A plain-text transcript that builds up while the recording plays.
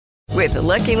With the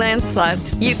Lucky Land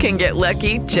Slots, you can get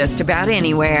lucky just about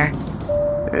anywhere.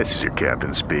 This is your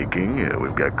captain speaking.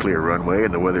 We've got clear runway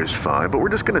and the weather's fine, but we're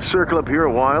just going to circle up here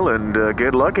a while and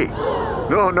get lucky.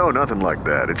 No, nothing like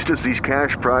that. It's just these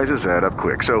cash prizes add up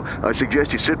quick. So I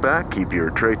suggest you sit back, keep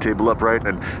your tray table upright,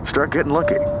 and start getting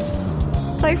lucky.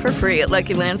 Play for free at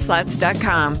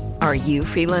LuckyLandSlots.com. Are you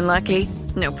feeling lucky?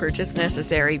 No purchase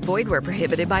necessary. Void where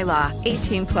prohibited by law.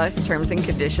 18 plus terms and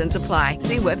conditions apply.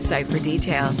 See website for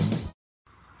details.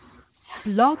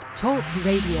 Blog Talk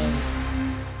Radio.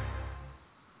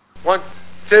 1,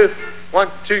 2, 1,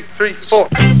 2, 3, 4.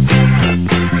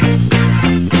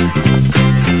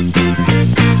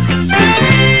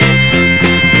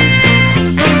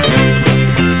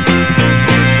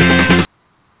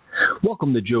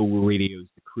 Welcome to Joe Wu Radio's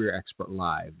The Career Expert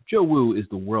Live. Joe Wu is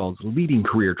the world's leading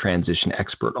career transition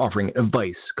expert, offering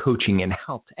advice, coaching, and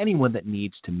help to anyone that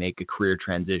needs to make a career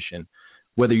transition.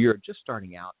 Whether you're just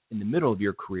starting out, in the middle of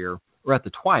your career, or at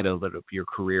the twilight of your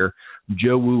career,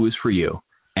 Joe Wu is for you.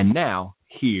 And now,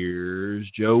 here's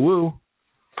Joe Wu.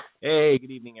 Hey, good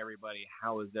evening, everybody.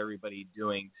 How is everybody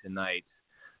doing tonight?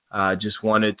 Just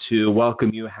wanted to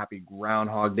welcome you. Happy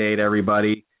Groundhog Day to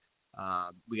everybody.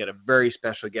 We got a very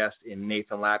special guest in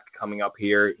Nathan Latka coming up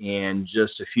here in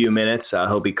just a few minutes.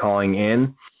 He'll be calling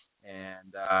in,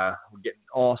 and we're getting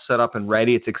all set up and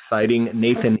ready. It's exciting.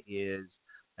 Nathan is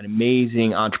an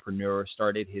amazing entrepreneur.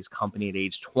 Started his company at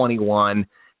age 21.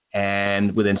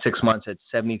 And within 6 months had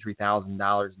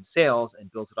 $73,000 in sales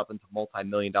and built it up into a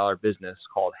multi-million-dollar business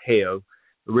called Heyo.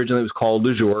 Originally it was called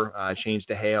Le Jour, changed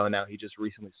to Heyo, and now he just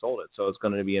recently sold it. So it's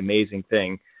going to be an amazing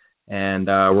thing. And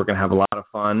we're going to have a lot of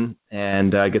fun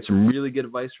and get some really good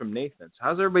advice from Nathan. So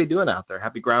how's everybody doing out there?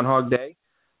 Happy Groundhog Day.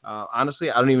 Honestly,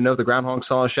 I don't even know if the groundhog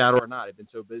saw a shadow or not. I've been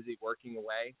so busy working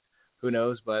away. Who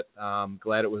knows? But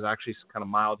glad it was actually kind of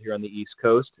mild here on the East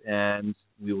Coast, and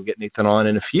we will get Nathan on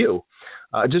in a few.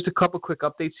 Just a couple quick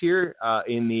updates here.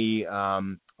 In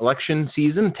the election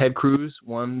season, Ted Cruz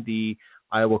won the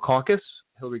Iowa caucus.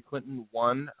 Hillary Clinton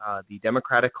won the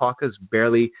Democratic caucus,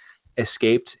 barely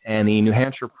escaped, and the New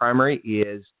Hampshire primary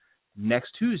is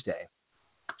next Tuesday.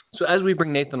 So as we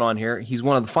bring Nathan on here, he's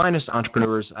one of the finest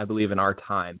entrepreneurs, I believe, in our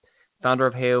time. Founder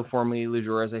of Heyo, formerly Le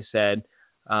Jour, as I said.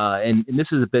 And this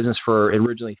is a business for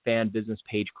originally fan business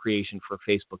page creation for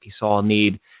Facebook. He saw a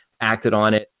need, acted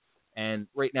on it, and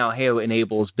right now Heyo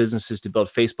enables businesses to build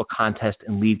Facebook contest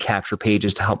and lead capture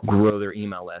pages to help grow their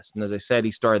email list. And as I said,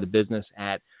 he started the business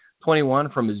at 21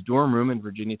 from his dorm room in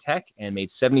Virginia Tech and made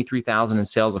 $73,000 in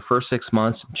sales the first 6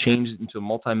 months, changed it into a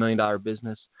multi-million-dollar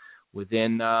business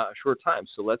within a short time.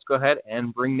 So let's go ahead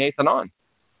and bring Nathan on.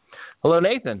 Hello,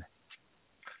 Nathan.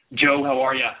 Joe, how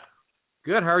are you?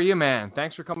 Good. How are you, man?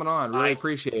 Thanks for coming on. Really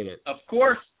appreciate it. Of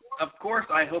course.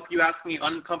 I hope you ask me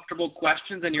uncomfortable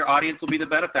questions and your audience will be the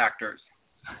benefactors.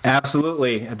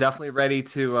 Absolutely. Definitely ready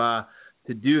to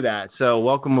do that. So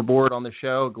welcome aboard on the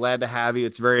show. Glad to have you.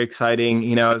 It's very exciting.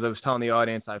 You know, as I was telling the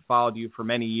audience, I followed you for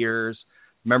many years.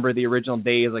 Remember the original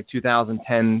days like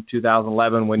 2010,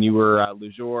 2011 when you were Le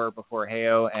Jour before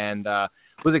Heyo, and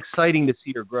it was exciting to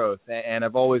see your growth. And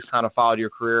I've always kind of followed your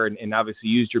career and obviously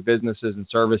used your businesses and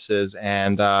services,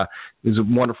 and it was a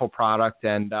wonderful product,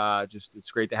 and just it's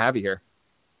great to have you here.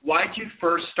 Why did you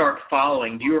first start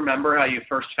following? Do you remember how you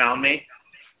first found me?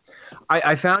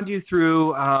 I found you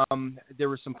through there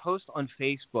were some posts on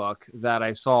Facebook that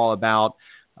I saw about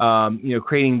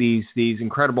creating these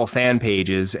incredible fan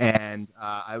pages, and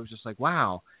I was just like,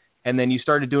 wow. And then you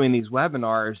started doing these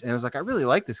webinars, and I was like, I really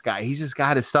like this guy. He's just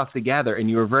got his stuff together, and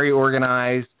you were very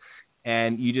organized,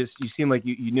 and you seemed like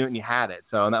you knew it and you had it.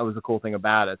 So and that was the cool thing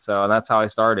about it. So that's how I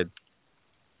started.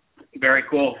 Very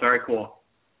cool. Very cool.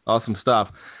 Awesome stuff.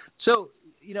 So,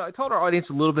 I told our audience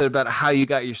a little bit about how you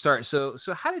got your start. So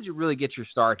how did you really get your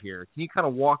start here? Can you kind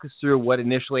of walk us through what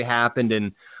initially happened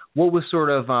and what was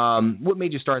sort of what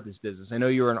made you start this business? I know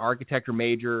you were an architecture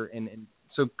major, and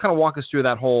so kind of walk us through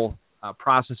that whole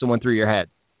process that went through your head.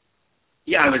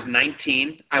 Yeah, I was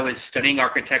 19. I was studying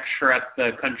architecture at the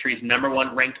country's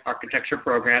 #1 ranked architecture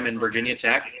program in Virginia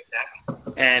Tech,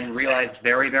 and realized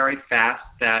very, very fast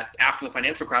that after the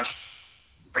financial crash,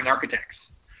 bring architects.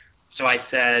 So I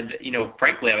said,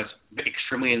 frankly, I was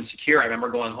extremely insecure. I remember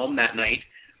going home that night,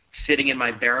 sitting in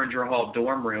my Behringer Hall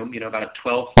dorm room, about a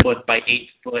 12-foot by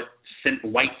 8-foot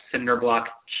white cinder block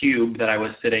cube that I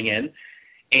was sitting in.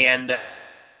 And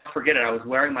forget it, I was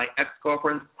wearing my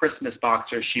ex-girlfriend's Christmas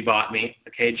boxers she bought me.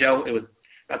 Okay, Joe, it was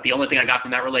about the only thing I got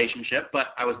from that relationship,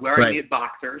 but I was wearing these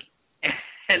boxers,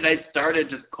 and I started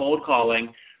just cold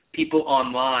calling people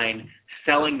online,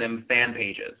 selling them fan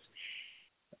pages.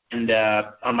 And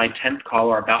on my 10th call,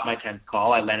 or about my 10th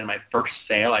call, I landed my first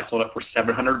sale. I sold it for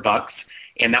 $700,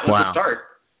 and that was the start.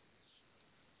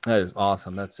 That is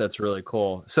awesome. That's really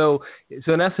cool. So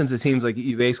in essence, it seems like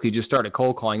you basically just started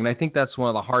cold calling, and I think that's one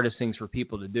of the hardest things for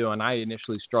people to do. And I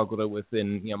initially struggled with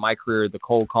in my career, the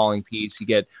cold calling piece. You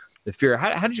get the fear.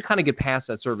 How did you kind of get past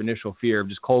that sort of initial fear of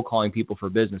just cold calling people for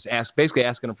business, basically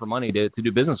asking them for money to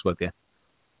do business with you?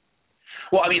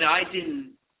 Well, I mean, I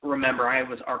didn't remember. I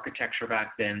was architecture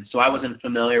back then, so I wasn't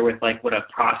familiar with like what a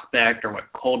prospect or what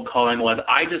cold calling was.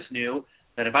 I just knew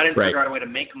that if I didn't figure out a way to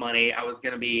make money, I was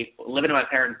going to be living in my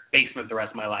parents' basement the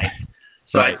rest of my life.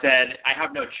 So I said, I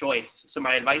have no choice. So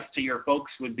my advice to your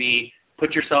folks would be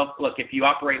if you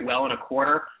operate well in a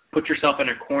corner, put yourself in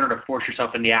a corner to force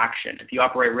yourself into action. If you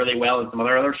operate really well in some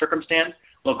other circumstance,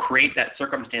 create that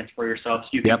circumstance for yourself so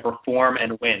you can perform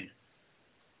and win.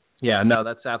 Yeah, no,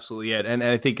 that's absolutely it. And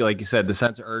I think, like you said, the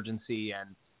sense of urgency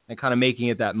and kind of making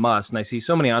it that must. And I see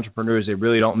so many entrepreneurs, they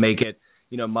really don't make it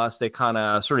must. They kind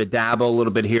of sort of dabble a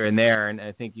little bit here and there, and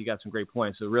I think you got some great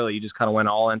points. So really, you just kind of went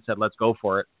all in and said, let's go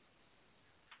for it.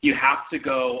 You have to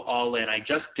go all in. I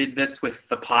just did this with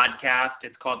the podcast.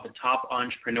 It's called The Top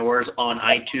Entrepreneurs on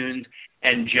iTunes.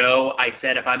 And Joe, I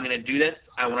said, if I'm going to do this,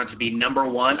 I want it to be number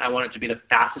one. I want it to be the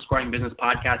fastest growing business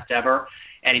podcast ever.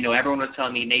 And, everyone was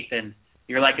telling me, Nathan,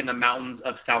 you're like in the mountains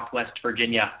of Southwest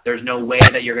Virginia. There's no way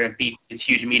that you're going to beat these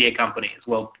huge media companies.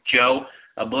 Well, Joe,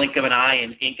 a blink of an eye,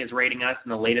 and Inc. is rating us in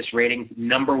the latest ratings,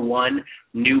 number one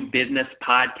new business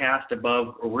podcast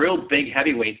above real big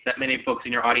heavyweights that many folks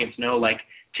in your audience know, like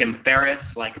Tim Ferriss,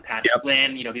 like Pat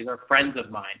Flynn. These are friends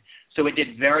of mine. So it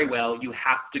did very well. You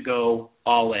have to go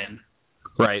all in.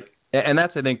 Right. And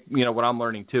that's, I think, what I'm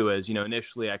learning too is,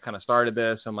 initially I kind of started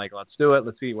this. I'm like, let's do it.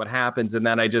 Let's see what happens. And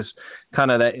then I just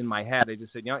kind of that in my head, I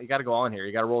just said, you got to go all in here.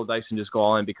 You got to roll the dice and just go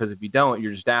all in, because if you don't,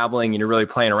 you're just dabbling and you're really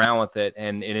playing around with it.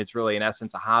 And it's really, in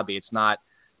essence, a hobby. It's not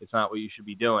what you should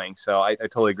be doing. So I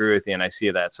totally agree with you, and I see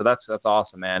that. So that's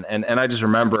awesome, man. And I just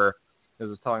remember, as I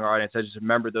was telling our audience, I just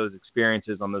remember those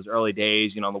experiences on those early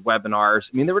days, the webinars.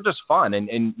 I mean, they were just fun.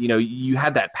 And you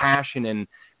had that passion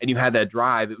and you had that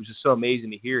drive. It was just so amazing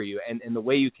to hear you, and the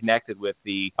way you connected with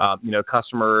the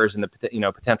customers and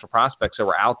the potential prospects that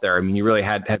were out there. I mean, you really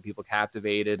had people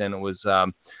captivated, and it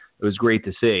was great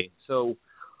to see. So,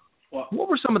 what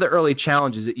were some of the early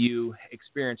challenges that you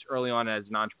experienced early on as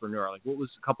an entrepreneur? Like, what was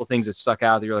a couple of things that stuck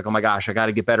out that you're like, oh my gosh, I got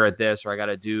to get better at this, or I got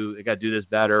to do this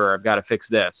better, or I've got to fix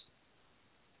this?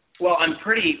 Well, I'm a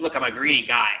greedy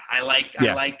guy.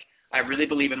 I really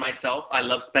believe in myself. I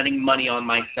love spending money on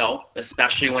myself,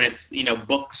 especially when it's,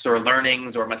 books or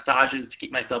learnings or massages to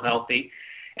keep myself healthy.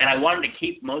 And I wanted to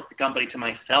keep most of the company to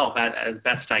myself as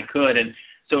best I could. And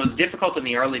so it was difficult in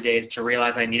the early days to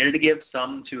realize I needed to give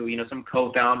some to, some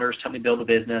co-founders to help me build a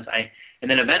business. And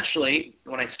then eventually,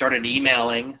 when I started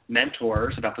emailing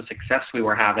mentors about the success we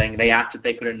were having, they asked if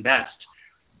they could invest.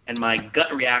 And my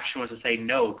gut reaction was to say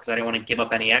no, because I didn't want to give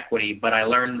up any equity. But I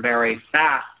learned very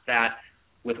fast that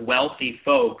with wealthy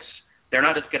folks, they're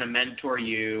not just going to mentor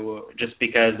you just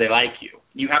because they like you.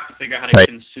 You have to figure out how to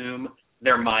consume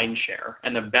their mind share.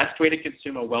 And the best way to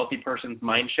consume a wealthy person's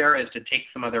mind share is to take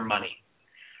some of their money.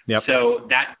 Yep. So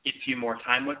that gets you more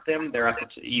time with them.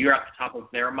 You're at the top of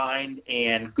their mind,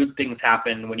 and good things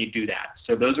happen when you do that.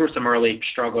 So those were some early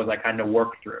struggles I kind of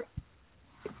worked through.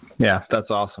 Yeah, that's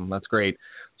awesome. That's great.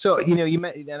 So, you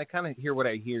met, and I kind of hear what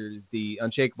I hear is the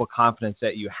unshakable confidence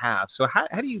that you have. So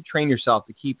how do you train yourself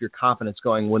to keep your confidence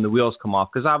going when the wheels come off?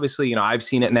 Because obviously, I've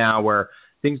seen it now where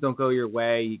things don't go your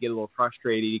way, you get a little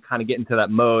frustrated, you kind of get into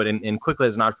that mode, and quickly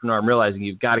as an entrepreneur, I'm realizing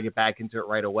you've got to get back into it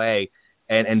right away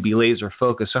and be laser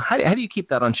focused. So how do you keep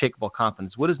that unshakable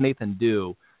confidence? What does Nathan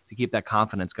do to keep that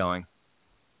confidence going?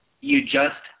 You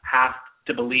just have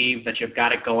to believe that you've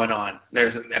got it going on.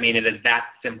 It is that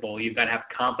simple. You've got to have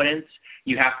confidence.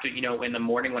 You have to, in the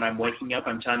morning when I'm waking up,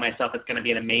 I'm telling myself it's going to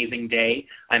be an amazing day.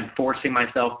 I'm forcing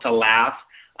myself to laugh.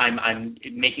 I'm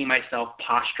making myself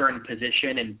posture and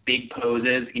position in big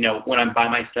poses, when I'm by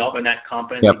myself, and that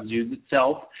confidence exudes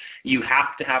itself. You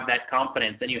have to have that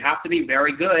confidence, and you have to be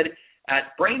very good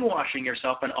at brainwashing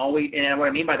yourself, and what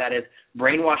I mean by that is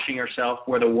brainwashing yourself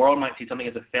where the world might see something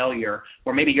as a failure,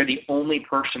 or maybe you're the only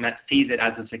person that sees it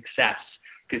as a success,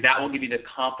 because that will give you the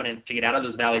confidence to get out of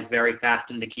those valleys very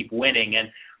fast and to keep winning. And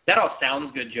that all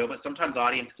sounds good, Joe, but sometimes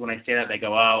audiences, when I say that, they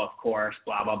go, oh, of course,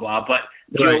 blah, blah, blah. But,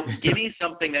 Joe, give me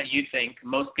something that you think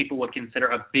most people would consider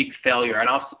a big failure, and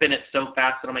I'll spin it so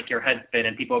fast it'll make your head spin,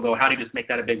 and people will go, how do you just make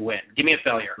that a big win? Give me a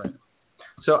failure. Right.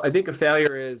 So I think a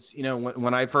failure is,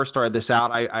 when I first started this out,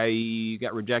 I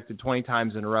got rejected 20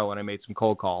 times in a row when I made some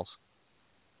cold calls.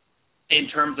 In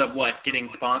terms of what, getting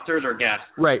sponsors or guests?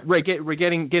 Right. We're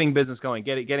getting business going,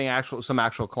 getting some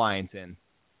actual clients in.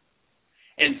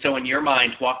 And so in your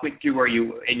mind, walk me through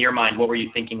what were you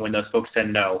thinking when those folks said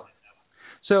no?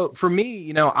 So for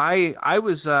me, I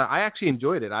actually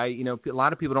enjoyed it. A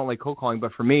lot of people don't like cold calling,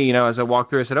 but for me, as I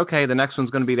walked through, I said, okay, the next one's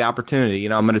going to be the opportunity.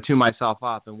 I'm going to tune myself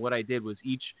up. And what I did was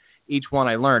each one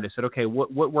I learned, I said, okay,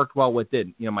 what worked well, what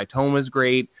didn't? My tone was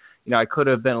great. I could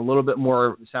have been a little bit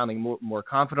more sounding more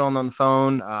confident on the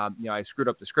phone. I screwed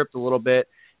up the script a little bit.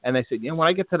 And they said, when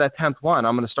I get to that 10th one,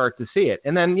 I'm going to start to see it.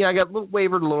 And then, I got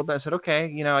wavered a little bit. I said,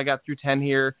 okay, I got through 10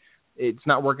 here. It's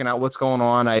not working out. What's going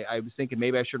on? I was thinking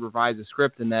maybe I should revise the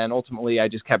script. And then ultimately I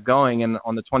just kept going. And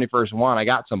on the 21st one, I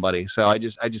got somebody. So I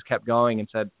just kept going and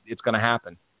said, it's going to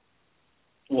happen.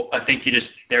 Well, I think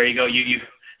there you go.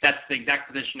 That's the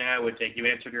exact position I would take. You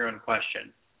answered your own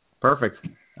question. Perfect.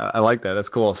 I like that. That's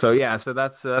cool. So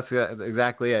that's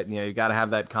exactly it. You got to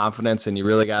have that confidence, and you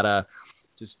really got to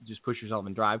just push yourself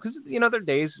and drive. Because, there are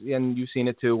days, and you've seen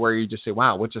it too, where you just say,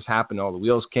 wow, what just happened? All the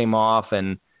wheels came off,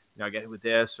 and, I get hit with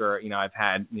this, or, I've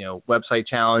had, website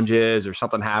challenges, or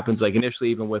something happens. Like initially,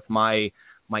 even with my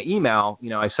email,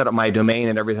 I set up my domain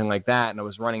and everything like that, and I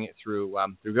was running it through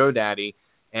GoDaddy,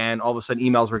 and all of a sudden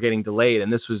emails were getting delayed.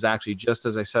 And this was actually just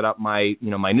as I set up my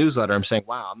newsletter. I'm saying,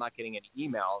 wow, I'm not getting any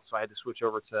emails. So I had to switch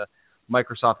over to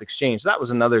Microsoft Exchange. So that was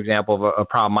another example of a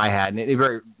problem I had, and it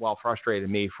very well frustrated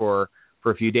me for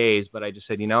a few days. But I just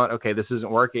said, you know what? Okay, this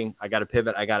isn't working. I got to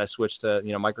pivot. I got to switch to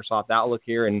Microsoft Outlook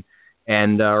here and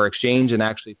or Exchange, and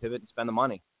actually pivot and spend the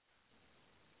money.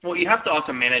 Well, you have to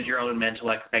also manage your own mental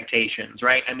expectations,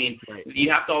 right? I mean, right. You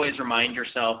have to always remind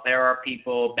yourself there are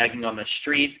people begging on the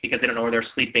streets because they don't know where they're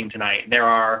sleeping tonight. There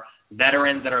are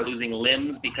veterans that are losing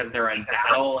limbs because they're in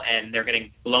battle and they're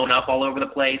getting blown up all over the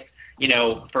place.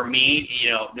 For me,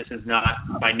 this is not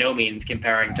by no means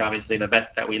comparing to obviously the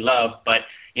vets that we love, but,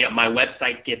 my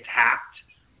website gets hacked,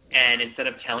 and instead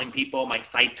of telling people my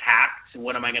site's hacked,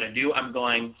 what am I going to do? I'm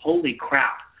going, holy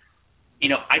crap.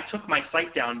 I took my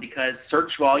site down because search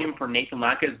volume for Nathan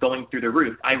Latka is going through the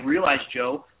roof. I realized,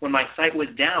 Joe, when my site was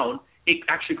down, it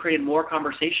actually created more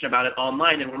conversation about it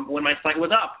online than when my site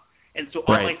was up. And so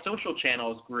all my social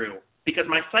channels grew because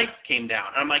my site came down.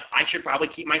 And I'm like, I should probably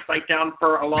keep my site down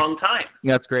for a long time.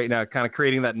 That's great. Now, kind of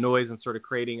creating that noise and sort of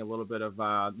creating a little bit of,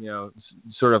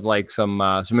 sort of like some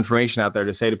information out there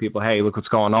to say to people, hey, look what's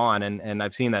going on. And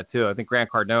I've seen that too. I think Grant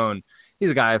Cardone, he's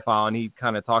a guy I follow, and he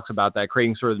kind of talks about that,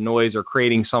 creating sort of noise or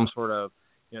creating some sort of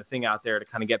thing out there to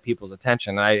kind of get people's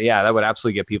attention. And that would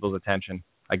absolutely get people's attention.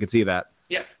 I could see that.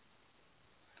 Yeah.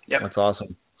 Yep. That's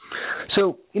awesome.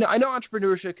 So, I know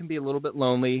entrepreneurship can be a little bit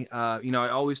lonely. I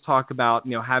always talk about,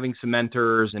 having some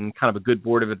mentors and kind of a good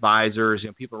board of advisors,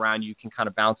 people around you can kind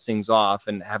of bounce things off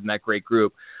and having that great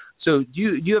group. So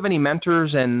do you have any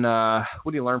mentors, and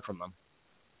what do you learn from them?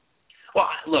 Well,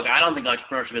 look, I don't think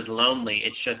entrepreneurship is lonely.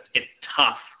 It's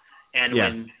tough.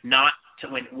 And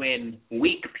when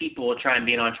weak people try and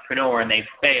be an entrepreneur and they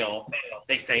fail,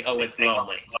 they say, oh, it's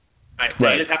lonely. Right? So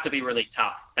you just have to be really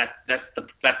tough.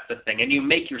 That's the thing. And you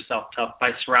make yourself tough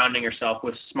by surrounding yourself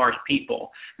with smart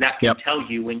people that can tell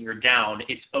you when you're down,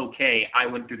 it's okay.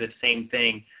 I went through the same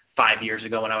thing 5 years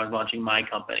ago when I was launching my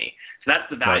company. So that's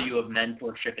the value of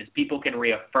mentorship, is people can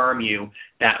reaffirm you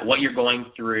that what you're going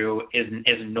through is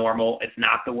normal. It's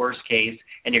not the worst case,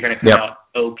 and you're going to come out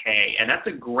okay. And that's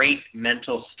a great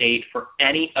mental state for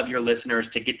any of your listeners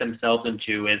to get themselves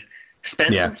into, is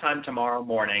spend some time tomorrow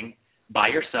morning by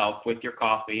yourself with your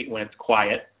coffee when it's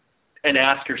quiet and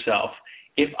ask yourself,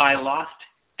 if I lost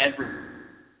everything,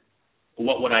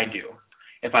 what would I do?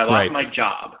 If I lost my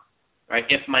job, right?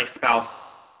 If my spouse,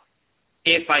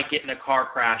 if I get in a car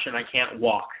crash and I can't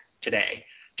walk today,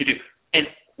 and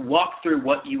walk through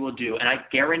what you will do. And I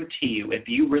guarantee you, if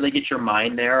you really get your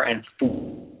mind there and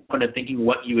into thinking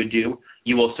what you would do,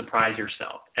 you will surprise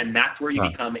yourself. And that's where you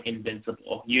become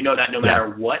invincible. You know that no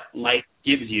matter what life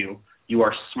gives you, you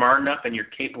are smart enough and you're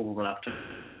capable enough to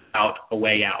out a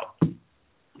way out.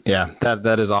 Yeah,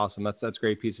 that is awesome. That's a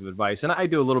great piece of advice. And I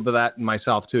do a little bit of that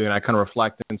myself too, and I kind of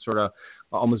reflect and sort of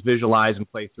almost visualize and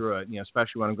play through it,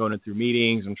 especially when I'm going through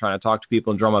meetings and trying to talk to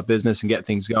people and drum up business and get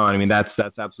things going. I mean, that's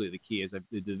absolutely the key, is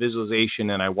the visualization,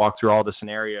 and I walk through all the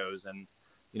scenarios, and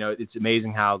it's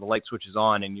amazing how the light switches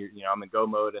on and I'm in go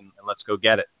mode and let's go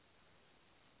get it.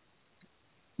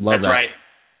 Love that's that. Right.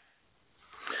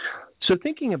 So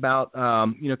thinking about,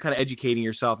 kind of educating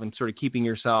yourself and sort of keeping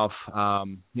yourself,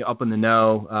 up in the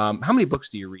know, how many books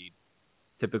do you read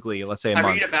typically, let's say a month? I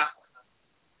read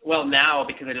well, now,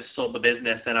 because I just sold the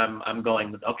business and I'm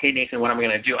going, okay, Nathan, what am I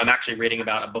going to do? I'm actually reading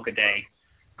about a book a day.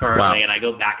 currently, and I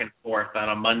go back and forth. On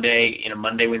a Monday,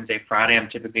 Wednesday, Friday, I'm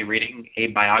typically reading a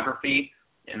biography,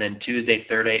 and then Tuesday,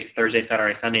 Thursday,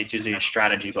 Saturday, Sunday, it's usually a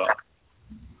strategy book.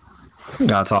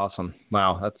 That's awesome.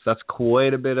 Wow, that's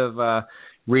quite a bit of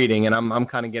reading, and I'm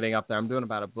kind of getting up there. I'm doing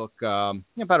about a book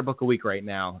a week right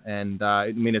now, and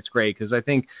I mean, it's great because I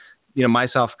think,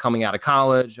 myself coming out of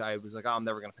college, I was like, I'm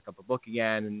never going to pick up a book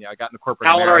again, and I got into corporate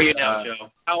How old America. are you now,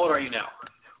 Joe? How old are you now?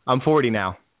 I'm 40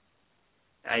 now.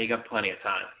 You got plenty of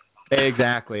time.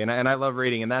 Exactly, and I love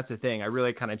reading, and that's the thing. I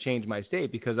really kind of changed my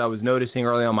state because I was noticing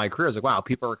early on in my career, I was like, wow,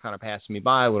 people are kind of passing me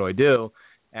by. What do I do?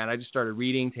 And I just started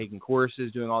reading, taking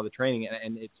courses, doing all the training,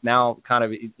 and it's now kind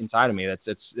of inside of me.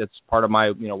 That's part of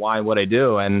my why and what I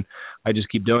do, and I just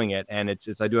keep doing it. And it's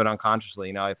I do it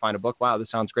unconsciously. I find a book, wow, this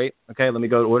sounds great. Okay, let me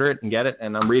go order it and get it,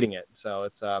 and I'm reading it. So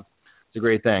it's a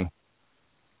great thing.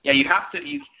 Yeah, you have to.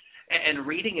 And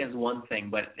reading is one thing,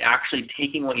 but actually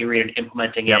taking what you read and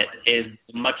implementing it is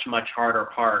much, much harder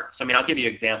part. So I'll give you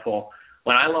an example.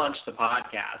 When I launched the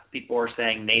podcast, people were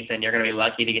saying, Nathan, you're going to be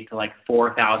lucky to get to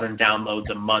 4,000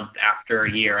 downloads a month after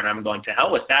a year. And I'm going, to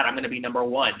hell with that. I'm going to be number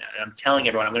one. And I'm telling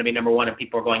everyone I'm going to be number one, and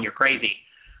people are going, you're crazy.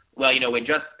 Well, we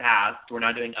just passed. We're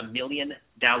now doing 1 million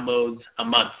downloads a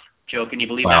month. Joe, can you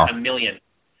believe that? 1 million.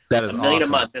 That is a million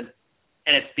awesome. a month.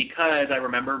 And it's because I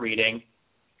remember reading,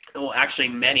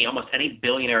 almost any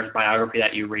billionaire's biography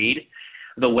that you read,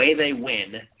 the way they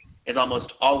win is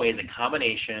almost always a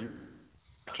combination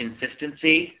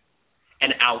consistency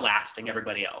and outlasting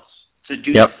everybody else. So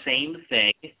do the same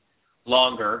thing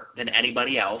longer than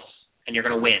anybody else, and you're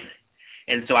going to win.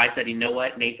 And so I said, you know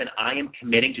what, Nathan, I am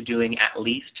committing to doing at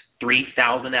least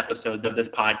 3,000 episodes of this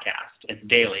podcast. It's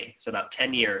daily, so about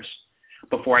 10 years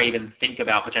before I even think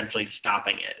about potentially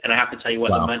stopping it. And I have to tell you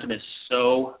what, the momentum is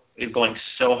going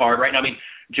so hard right now.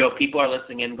 Joe, people are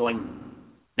listening in going,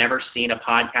 never seen a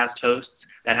podcast host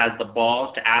that has the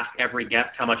balls to ask every guest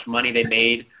how much money they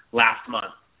made last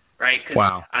month, right?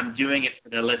 Because I'm doing it for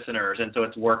the listeners, and so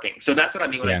it's working. So that's what I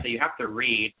mean when I say you have to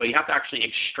read, but you have to actually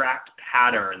extract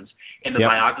patterns in the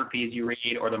biographies you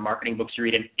read or the marketing books you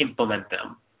read and implement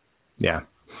them. Yeah.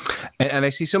 And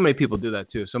I see so many people do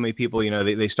that too. So many people,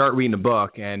 they start reading a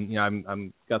book, and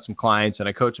I'm got some clients, and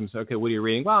I coach them. Say, okay, what are you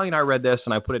reading? Well, I read this,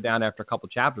 and I put it down after a couple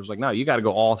of chapters. Like, no, you got to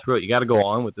go all through it. You got to go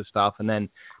all in with this stuff, and then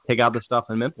take out the stuff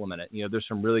and implement it. There's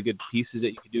some really good pieces that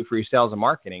you can do for your sales and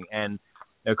marketing. And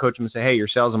coach them and say, hey, your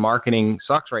sales and marketing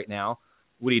sucks right now.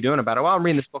 What are you doing about it? Well, I'm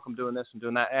reading this book. I'm doing this. I'm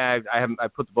doing that. I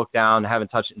put the book down. I haven't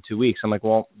touched it in 2 weeks. I'm like,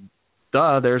 well,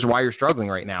 there's why you're struggling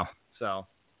right now. So.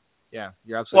 Yeah,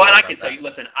 you're absolutely right. Well, and I can tell you,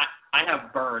 listen, I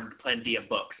have burned plenty of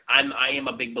books. I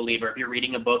am a big believer. If you're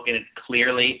reading a book and it's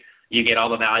clearly you get all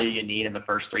the value you need in the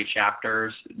first 3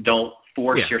 chapters, don't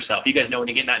force yourself. You guys know when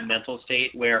you get in that mental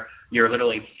state where you're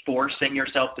literally forcing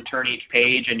yourself to turn each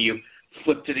page and you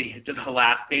flip to the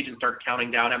last page and start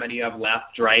counting down how many you have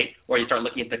left, right? Or you start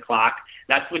looking at the clock.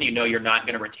 That's when you know you're not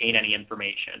going to retain any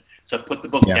information. So put the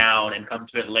book down and come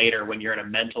to it later when you're in a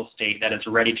mental state that is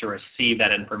ready to receive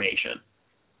that information.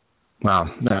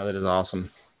 Wow, no, that is awesome.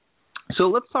 So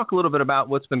let's talk a little bit about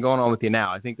what's been going on with you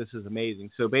now. I think this is amazing.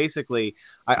 So basically,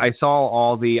 I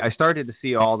started to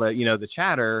see all the, the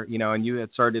chatter, and you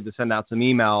had started to send out some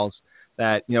emails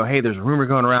that, hey, there's a rumor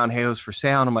going around, Heyo's for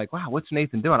sale. And I'm like, wow, what's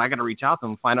Nathan doing? I got to reach out to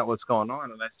him and find out what's going on.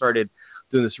 And I started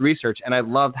doing this research, and I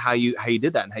loved how you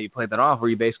did that and how you played that off, where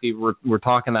you basically were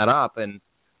talking that up, and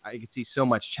I could see so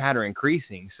much chatter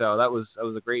increasing. So that was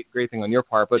a great thing on your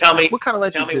part. But what kind of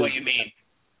led you to? Tell me what you mean.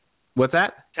 What's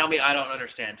that? Tell me, I don't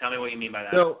understand. Tell me what you mean by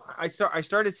that. So I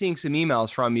started seeing some emails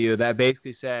from you that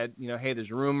basically said, hey, there's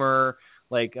a rumor,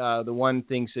 the one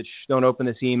thing said, don't open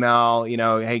this email,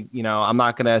 hey, I'm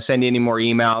not going to send you any more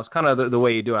emails, kind of the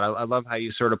way you do it. I love how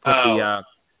you sort of put the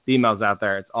emails out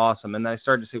there. It's awesome. And then I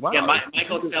started to say, wow. Yeah,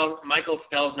 Michael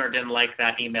Stelzner didn't like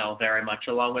that email very much,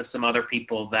 along with some other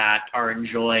people that are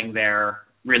enjoying their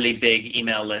really big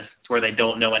email lists where they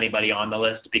don't know anybody on the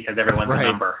list because everyone's a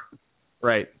number.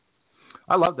 Right.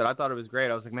 I loved it. I thought it was great.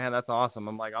 I was like, man, that's awesome.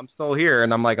 I'm like, I'm still here,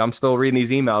 and I'm like, I'm still reading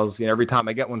these emails, every time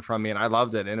I get one from you, and I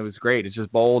loved it, and it was great. It's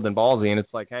just bold and ballsy, and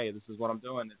it's like, hey, this is what I'm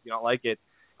doing. If you don't like it,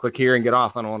 click here and get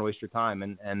off. I don't want to waste your time,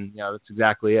 and that's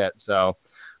exactly it. So,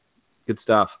 good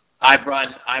stuff. I've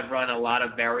run a lot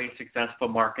of very successful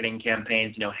marketing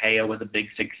campaigns. Heyo was a big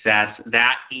success.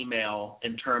 That email,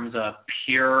 in terms of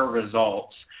pure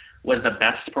results, was the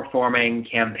best performing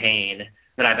campaign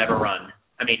that I've ever run.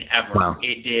 Ever. Wow.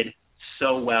 It did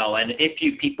so well. And if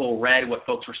you people read what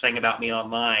folks were saying about me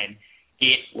online,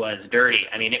 it was dirty.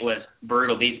 It was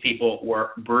brutal. These people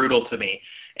were brutal to me.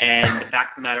 And the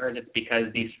fact of the matter is, it's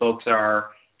because these folks are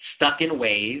stuck in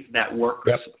ways that work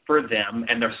for them,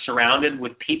 and they're surrounded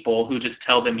with people who just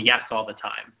tell them yes all the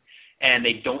time, and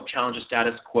they don't challenge the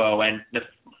status quo. And the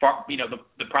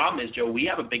problem is, Joe, we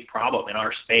have a big problem in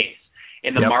our space.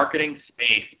 In the marketing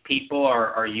space, people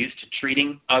are used to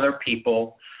treating other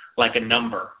people like a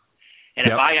number. And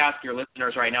if I ask your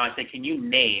listeners right now, I say, can you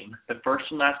name the first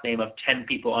and last name of 10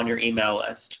 people on your email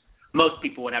list? Most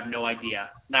people would have no idea,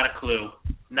 not a clue.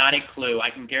 Not a clue.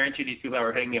 I can guarantee these people that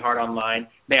were hitting me hard online,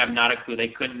 they have not a clue. They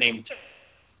couldn't name 10.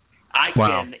 I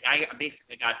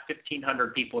basically got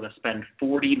 1,500 people to spend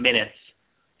 40 minutes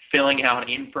filling out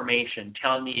information,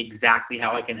 telling me exactly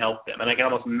how I can help them. And I can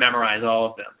almost memorize all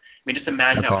of them. I mean, just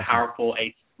imagine how powerful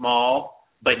a small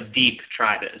but deep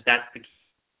tribe is. That's the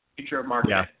future of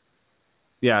marketing.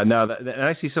 Yeah, no, and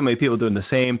I see so many people doing the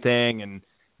same thing, and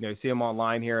you see them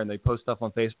online here, and they post stuff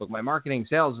on Facebook. My marketing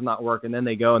sales is not working. Then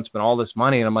they go and spend all this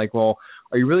money, and I'm like, well,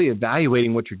 are you really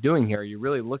evaluating what you're doing here? Are you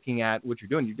really looking at what you're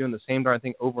doing? You're doing the same darn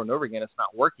thing over and over again. It's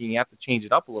not working. You have to change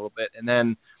it up a little bit. And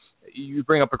then you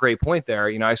bring up a great point there.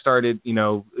 I started,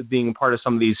 being a part of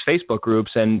some of these Facebook groups,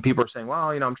 and people are saying, well,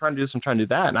 I'm trying to do this, I'm trying to do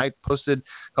that. And I posted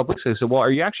a couple weeks ago, I said, well, are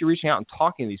you actually reaching out and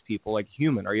talking to these people like a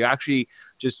human? Are you actually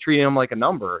just treating them like a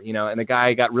number? And the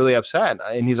guy got really upset,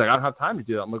 and he's like, I don't have time to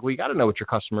do that. I'm like, well, you got to know what your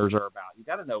customers are about. You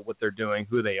got to know what they're doing,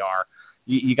 who they are.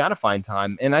 You got to find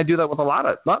time. And I do that with a lot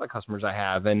of customers I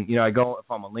have. And, I go, if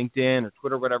I'm on LinkedIn or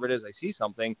Twitter, whatever it is, I see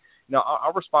something,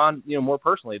 I'll respond, more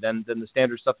personally than the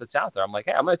standard stuff that's out there. I'm like,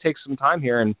 hey, I'm going to take some time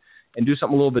here and do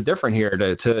something a little bit different here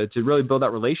to really build that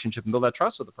relationship and build that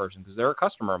trust with the person, because they're a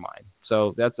customer of mine.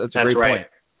 So that's a great point.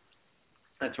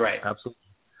 That's right. Absolutely.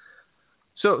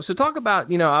 So talk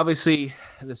about, obviously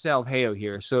the sale of Heyo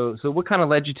here. So what kind of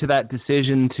led you to that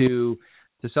decision to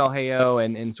sell Heyo,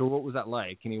 and so what was that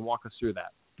like? Can you walk us through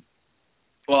that?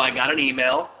 Well, I got an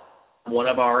email from one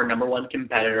of our number one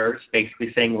competitors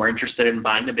basically saying we're interested in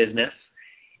buying the business,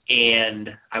 and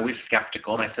I was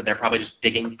skeptical, and I said they're probably just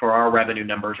digging for our revenue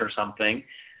numbers or something.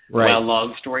 Right. Well,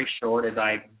 long story short is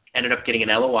I ended up getting an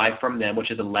LOI from them, which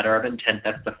is a letter of intent.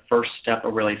 That's the first step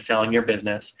of really selling your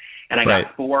business. And I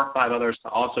got 4 or 5 others to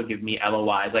also give me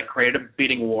LOIs. I created a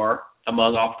bidding war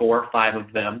among all 4 or 5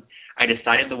 of them. I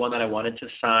decided the one that I wanted to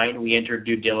sign. We entered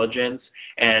due diligence,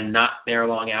 and not there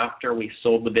long after, we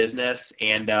sold the business,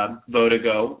 and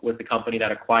Vodago was the company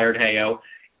that acquired Heyo.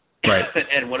 Right.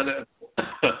 And one of the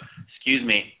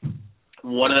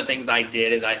things I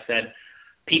did is I said,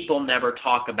 people never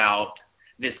talk about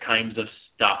this kinds of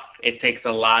stuff. It takes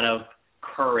a lot of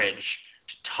courage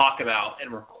to talk about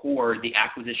and record the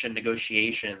acquisition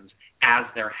negotiations as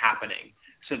they're happening,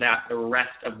 so that the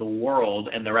rest of the world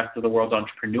and the rest of the world's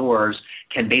entrepreneurs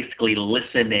can basically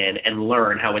listen in and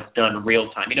learn how it's done real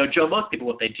time. Joe, most people,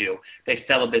 what they do, they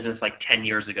sell a business like 10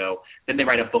 years ago, then they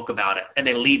write a book about it, and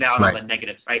they leave out all the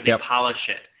negatives, right? They polish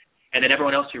it. And then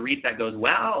everyone else who reads that goes,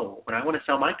 wow, when I want to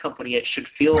sell my company, it should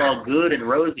feel all good and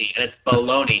rosy, and it's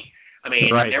baloney. I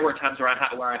mean, there were times where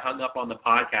I hung up on the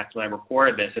podcast when I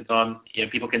recorded this. It's on,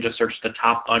 people can just search the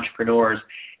top entrepreneurs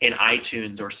in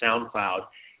iTunes or SoundCloud.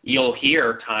 You'll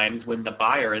hear times when the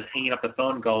buyer is hanging up the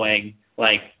phone going,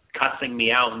 like, cussing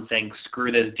me out and saying,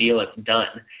 screw this deal, it's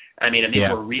done. I mean, and these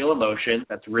were real emotions.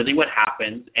 That's really what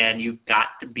happens, and you've got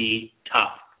to be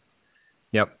tough.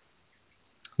 Yep.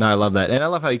 No, I love that. And I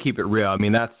love how you keep it real. I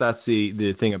mean, that's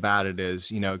the thing about it is,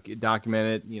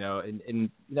 document it, and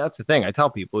that's the thing I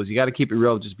tell people is you got to keep it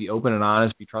real, just be open and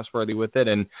honest, be trustworthy with it,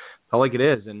 and tell like it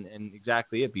is, and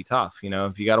exactly it, be tough.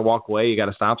 If you got to walk away, you got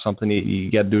to stop something,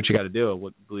 you got to do what you got to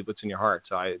do, believe what's in your heart.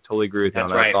 So I totally agree with you on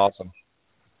that. That's awesome.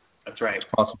 That's right.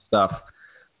 Awesome stuff.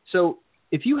 So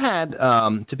if you had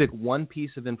to pick one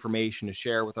piece of information to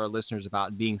share with our listeners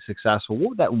about being successful, what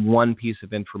would that one piece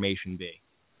of information be?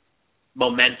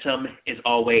 Momentum is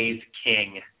always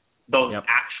king, both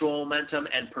actual momentum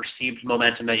and perceived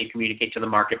momentum that you communicate to the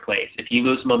marketplace. If you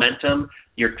lose momentum,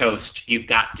 you're toast. You've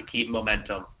got to keep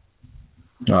momentum.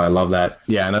 Oh, I love that.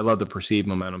 Yeah, and I love the perceived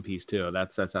momentum piece too.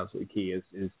 That's absolutely key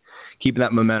is keeping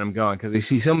that momentum going, because they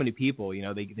see so many people,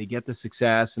 they get the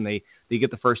success and they get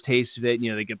the first taste of it,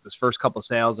 they get this first couple of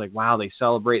sales, like, wow, they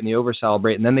celebrate and they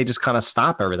over-celebrate, and then they just kind of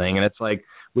stop everything, and it's like,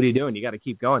 what are you doing? You got to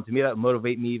keep going. To me, that would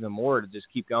motivate me even more to just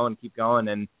keep going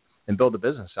and build the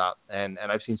business up. And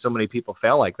I've seen so many people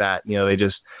fail like that.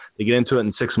 They get into it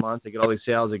in 6 months, they get all these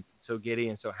sales, they get so giddy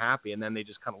and so happy, and then they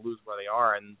just kind of lose where they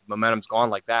are, and momentum's gone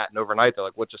like that. And overnight, they're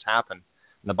like, what just happened?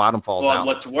 And the bottom falls out.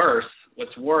 Well,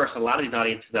 what's worse, a lot of these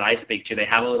audiences that I speak to, they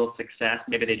have a little success.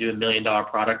 Maybe they do $1 million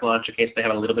product launch in case they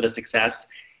have a little bit of success,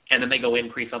 and then they go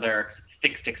increase all their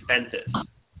fixed expenses.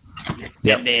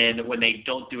 Yep. And then when they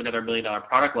don't do another $1 million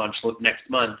product launch next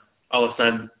month, all of a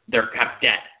sudden they have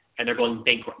debt and they're going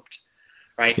bankrupt,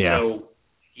 right? Yeah. So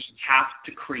you have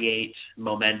to create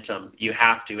momentum. You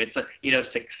have to. It's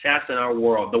success in our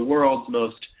world, the world's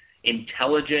most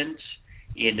intelligent,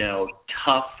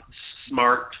 tough,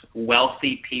 smart,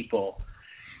 wealthy people.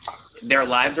 Their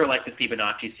lives are like the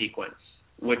Fibonacci sequence,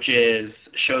 which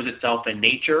shows itself in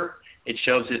nature. It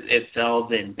shows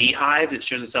itself in beehives. It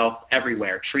shows itself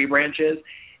everywhere, tree branches,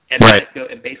 and right.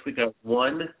 It basically goes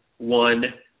 1, 1,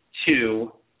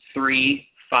 2, 3,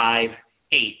 5,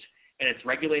 8. And it's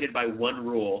regulated by one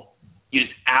rule. You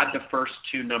just add the first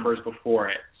two numbers before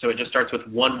it. So it just starts with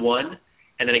 1, 1,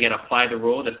 and then again, apply the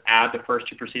rule, just add the first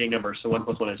two preceding numbers. So 1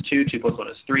 plus 1 is 2, 2 plus 1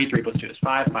 is 3, 3 plus 2 is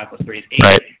 5, 5 plus 3 is 8,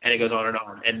 right. and it goes on and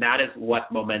on. And that is what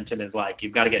momentum is like.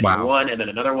 You've got to get wow. 1, and then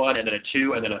another 1, and then a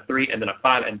 2, and then a 3, and then a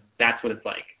 5, and that's what it's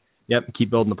like. Yep,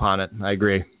 keep building upon it. I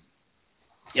agree.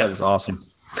 Yep. That is awesome.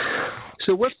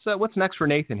 So what's next for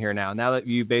Nathan here now? Now that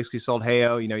you basically sold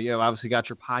Heyo, you obviously got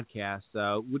your podcast.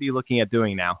 What are you looking at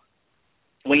doing now?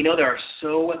 Well, there are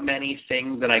so many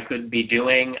things that I could be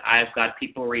doing. I've got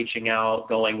people reaching out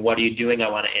going, what are you doing?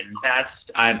 I want to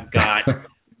invest. I've got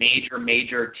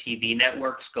major TV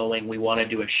networks going, we want to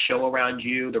do a show around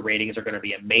you. The ratings are going to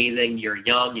be amazing. You're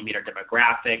young. You meet our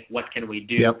demographic. What can we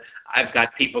do? Yep. I've got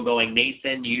people going,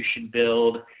 Nathan, you should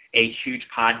build a huge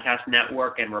podcast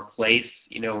network and replace,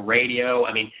 radio.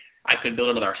 I mean, I could build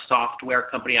another software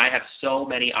company. I have so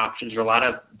many options. There are a lot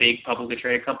of big publicly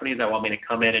traded companies that want me to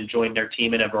come in and join their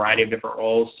team in a variety of different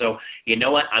roles. So you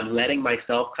know what? I'm letting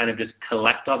myself kind of just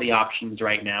collect all the options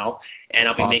right now, and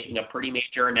I'll be making a pretty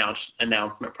major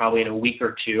announcement probably in a week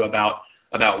or two about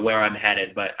where I'm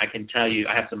headed. But I can tell you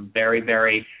I have some very,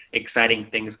 very exciting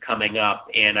things coming up,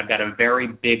 and I've got a very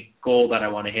big goal that I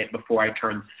want to hit before I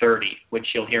turn 30, which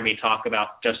you'll hear me talk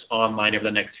about just online over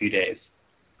the next few days.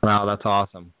 Wow, that's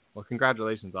awesome. Well,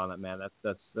 congratulations on that, man.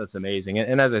 That's amazing.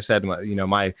 And as I said,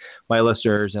 my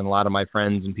listeners and a lot of my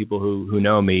friends and people who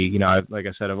know me, like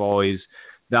I said, I've always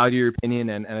valued your opinion,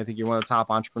 and I think you're one of the top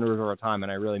entrepreneurs of our time,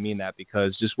 and I really mean that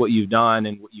because just what you've done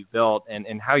and what you've built and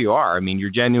how you are. I mean,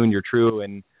 you're genuine, you're true,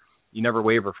 and you never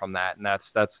waver from that. And that's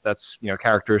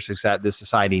characteristics that this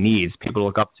society needs. People to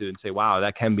look up to and say, wow,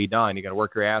 that can be done. You got to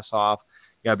work your ass off.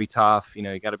 You got to be tough,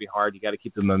 you got to be hard, you got to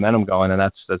keep the momentum going, and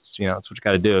that's what you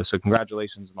got to do. So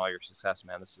congratulations on all your success,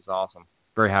 man. This is awesome.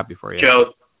 Very happy for you.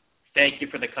 Joe, thank you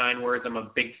for the kind words. I'm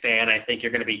a big fan. I think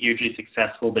you're going to be hugely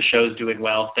successful. The show's doing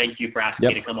well. Thank you for asking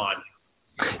me to come on.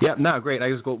 Yeah, no, great.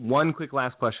 I just got one quick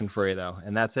last question for you, though,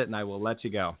 and that's it, and I will let you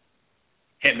go.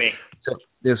 Hit me.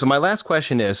 So my last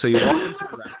question is, so you walk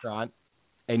into a restaurant,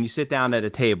 and you sit down at a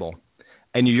table,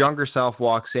 and your younger self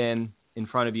walks in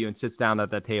front of you and sits down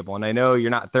at that table. And I know you're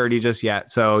not 30 just yet,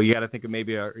 so you got to think of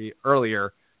maybe a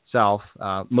earlier self.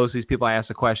 Most of these people I ask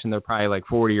the question, they're probably like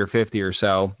 40 or 50 or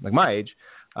so, like my age.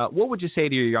 What would you say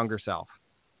to your younger self?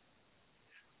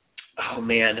 Oh,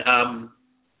 man.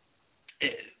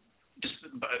 Just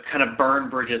kind of burn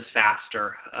bridges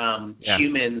faster.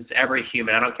 Humans, every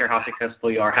human, I don't care how successful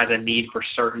you are, has a need for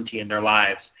certainty in their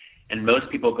lives. And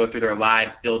most people go through their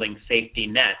lives building safety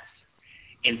nets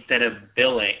instead of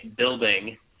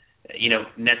building,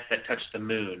 nets that touch the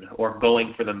moon or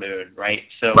going for the moon, right?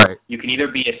 So You can either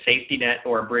be a safety net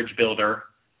or a bridge builder,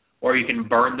 or you can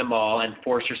burn them all and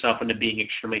force yourself into being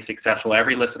extremely successful.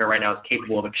 Every listener right now is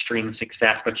capable of extreme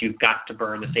success, but you've got to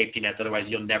burn the safety nets, otherwise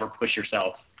you'll never push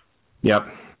yourself. Yep.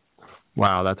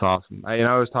 Wow, that's awesome. I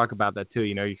always talk about that too.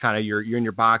 You're in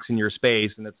your box, in your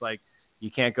space, and it's like you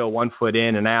can't go 1 foot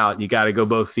in and out. You got to go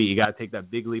both feet. You got to take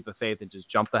that big leap of faith and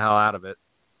just jump the hell out of it.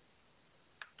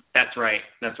 That's right.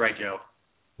 That's right, Joe.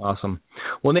 Awesome.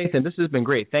 Well, Nathan, this has been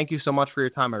great. Thank you so much for your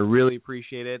time. I really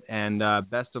appreciate it, and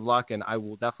best of luck. And I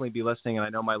will definitely be listening, and I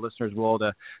know my listeners will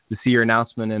to see your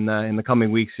announcement in the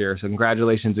coming weeks here. So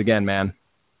congratulations again, man.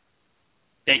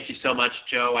 Thank you so much,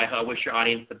 Joe. I wish your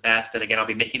audience the best. And again, I'll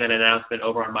be making that announcement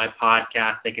over on my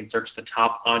podcast. They can search the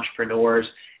top entrepreneurs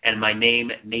and my name,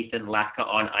 Nathan Latka,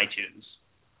 on iTunes.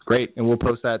 Great. And we'll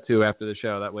post that too after the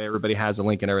show. That way everybody has a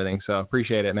link and everything. So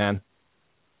appreciate it, man.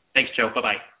 Thanks, Joe.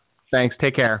 Bye-bye. Thanks.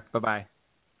 Take care. Bye-bye.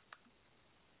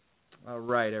 All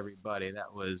right, everybody.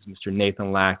 That was Mr.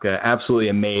 Nathan Latka. Absolutely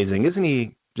amazing. Isn't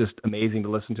he just amazing to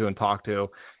listen to and talk to?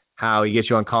 How he gets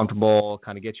you uncomfortable,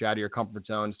 kind of gets you out of your comfort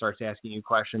zone, starts asking you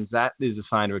questions. That is a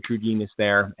sign of a true genius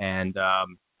there. And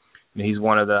he's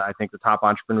one of the top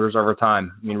entrepreneurs of our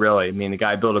time. I mean, really. I mean, the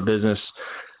guy built a business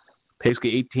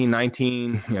basically 18,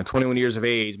 19, 21 years of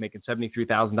age, making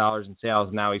 $73,000 in sales.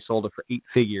 And now he sold it for 8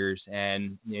 figures.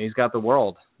 And he's got the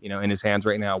world, in his hands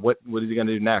right now. What is he going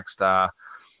to do next? I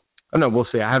don't know. We'll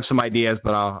see. I have some ideas,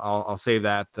 but I'll save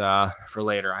that for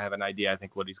later. I have an idea, I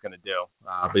think, what he's going to do.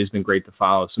 But he's been great to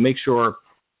follow. So make sure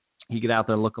You get out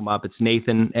there and look him up. It's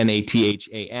Nathan,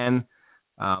 Nathan,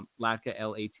 Latka,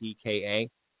 Latka,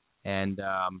 and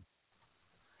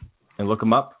look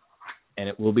him up, and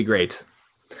it will be great.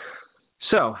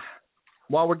 So,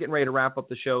 while we're getting ready to wrap up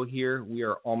the show here, we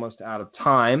are almost out of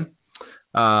time.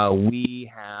 We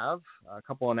have a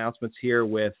couple announcements here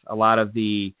with a lot of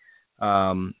the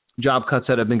job cuts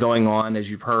that have been going on, as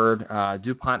you've heard.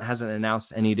 DuPont hasn't announced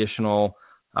any additional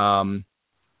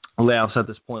layoffs at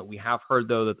this point. We have heard,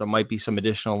 though, that there might be some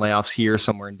additional layoffs here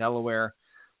somewhere in Delaware,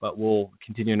 but we'll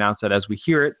continue to announce that as we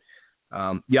hear it.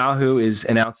 Yahoo is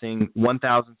announcing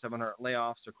 1,700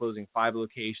 layoffs. They're closing 5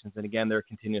 locations, and again, they're a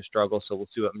continuous struggle, so we'll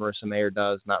see what Marissa Mayer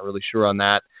does. Not really sure on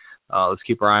that. Let's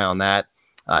keep our eye on that.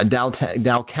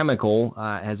 Dow Chemical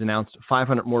has announced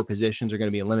 500 more positions are going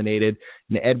to be eliminated,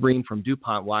 and Ed Breen from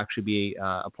DuPont will actually be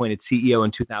appointed CEO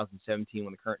in 2017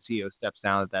 when the current CEO steps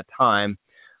down at that time.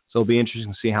 So it'll be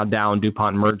interesting to see how Dow and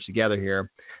DuPont merge together here.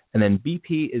 And then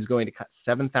BP is going to cut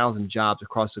 7,000 jobs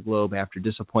across the globe after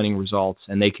disappointing results,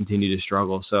 and they continue to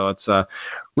struggle. So it's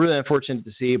really unfortunate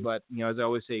to see, but as I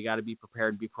always say, you got to be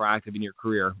prepared and be proactive in your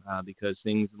career because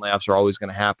things and layoffs are always going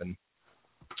to happen.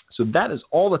 So that is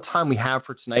all the time we have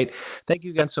for tonight. Thank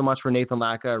you again so much for Nathan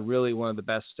Latka. Really one of the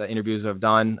best interviews I've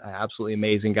done. Absolutely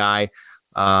amazing guy.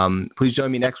 Please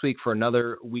join me next week for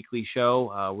another weekly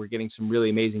show. We're getting some really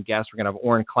amazing guests. We're going to have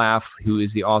Oren Klaff, who is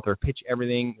the author of Pitch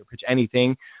Everything or Pitch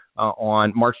Anything,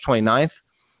 on March 29th.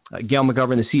 Gail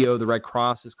McGovern, the CEO of the Red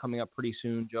Cross, is coming up pretty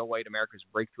soon. Joe White, America's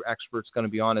Breakthrough Expert, is going to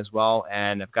be on as well.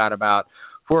 And I've got about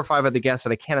 4 or 5 other guests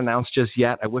that I can't announce just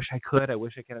yet. I wish I could. I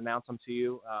wish I could announce them to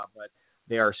you, but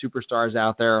they are superstars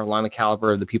out there along the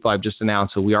caliber of the people I've just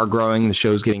announced. So we are growing. The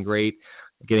show's getting great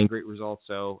results.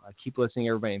 So keep listening,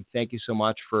 everybody. And thank you so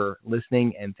much for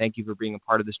listening. And thank you for being a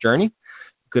part of this journey.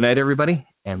 Good night, everybody,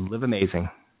 and live amazing.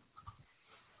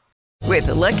 With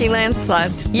the Lucky Land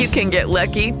Slots, you can get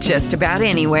lucky just about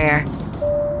anywhere.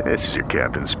 This is your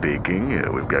captain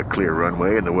speaking. We've got clear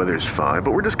runway and the weather's fine,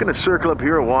 but we're just going to circle up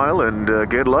here a while and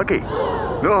get lucky.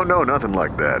 No, nothing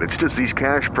like that. It's just these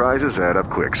cash prizes add up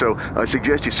quick. So I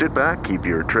suggest you sit back, keep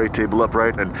your tray table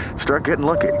upright, and start getting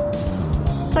lucky.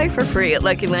 Play for free at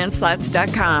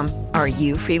LuckyLandSlots.com. Are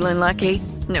you feeling lucky?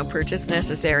 No purchase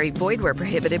necessary. Void where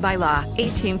prohibited by law.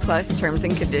 18+ terms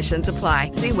and conditions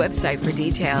apply. See website for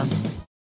details.